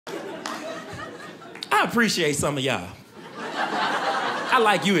I appreciate some of y'all. I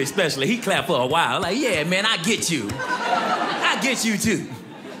like you especially. He clapped for a while. Like, yeah, man, I get you. I get you, too.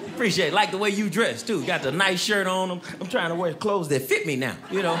 Appreciate it. Like the way you dress, too. Got the nice shirt on. I'm trying to wear clothes that fit me now,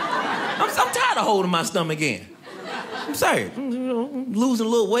 you know. I'm tired of holding my stomach in. I'm sorry. You know, losing a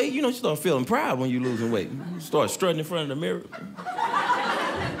little weight, you know, you start feeling proud when you're losing weight. You start strutting in front of the mirror.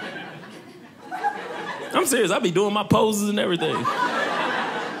 I'm serious. I be doing my poses and everything.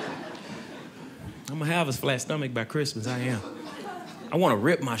 I'm gonna have a flat stomach by Christmas. I am. I want to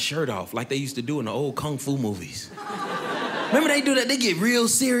rip my shirt off like they used to do in the old kung fu movies. Remember they do that? They get real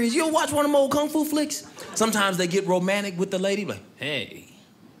serious. You ever watch one of them old kung fu flicks? Sometimes they get romantic with the lady. Like, hey,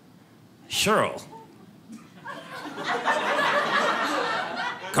 Cheryl.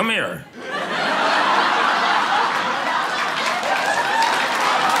 Come here.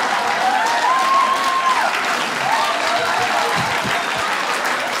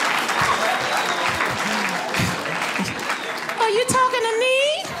 Are you talking to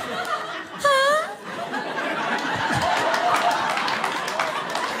me? Huh?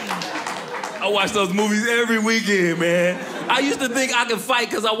 I watch those movies every weekend, man. I used to think I could fight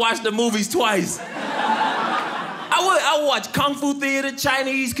because I watched the movies twice. I would watch Kung Fu Theater,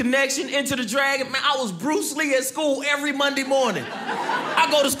 Chinese Connection, Enter the Dragon. Man, I was Bruce Lee at school every Monday morning. I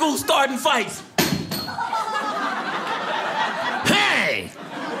go to school starting fights. Hey!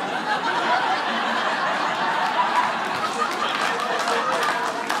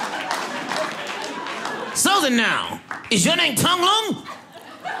 So then now, is your name Tung Lung?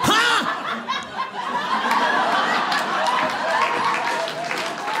 Huh?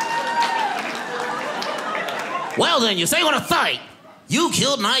 Well then, you say you want to fight. You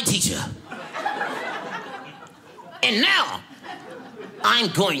killed my teacher. And now, I'm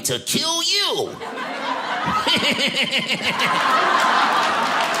going to kill you.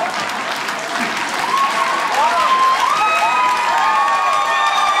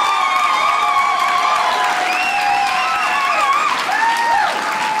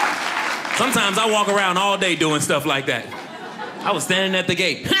 Sometimes I walk around all day doing stuff like that. I was standing at the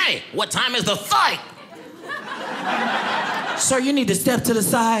gate. Hey, what time is the fight? Sir, you need to step to the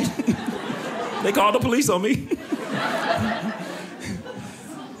side. They called the police on me.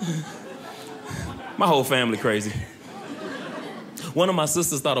 My whole family crazy. One of my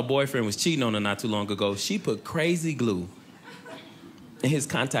sisters thought her boyfriend was cheating on her not too long ago. She put crazy glue in his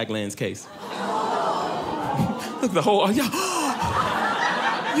contact lens case. Look, the whole,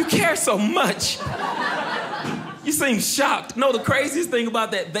 you care so much. You seem shocked. No, the craziest thing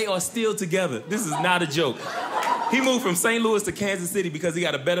about that, they are still together. This is not a joke. He moved from St. Louis to Kansas City because he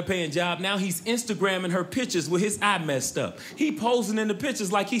got a better paying job. Now he's Instagramming her pictures with his eye messed up. He posing in the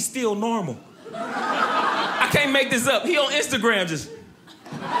pictures like he's still normal. I can't make this up. He on Instagram just.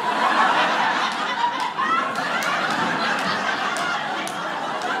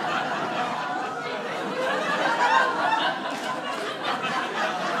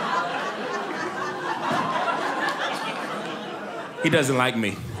 He doesn't like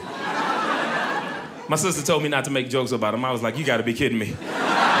me. My sister told me not to make jokes about him. I was like, you gotta be kidding me.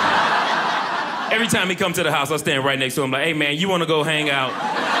 Every time he come to the house, I stand right next to him like, hey man, you wanna go hang out?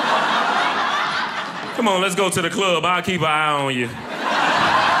 Come on, let's go to the club. I'll keep an eye on you.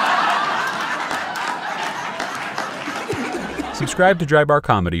 Subscribe to Dry Bar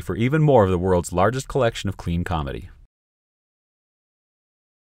Comedy for even more of the world's largest collection of clean comedy.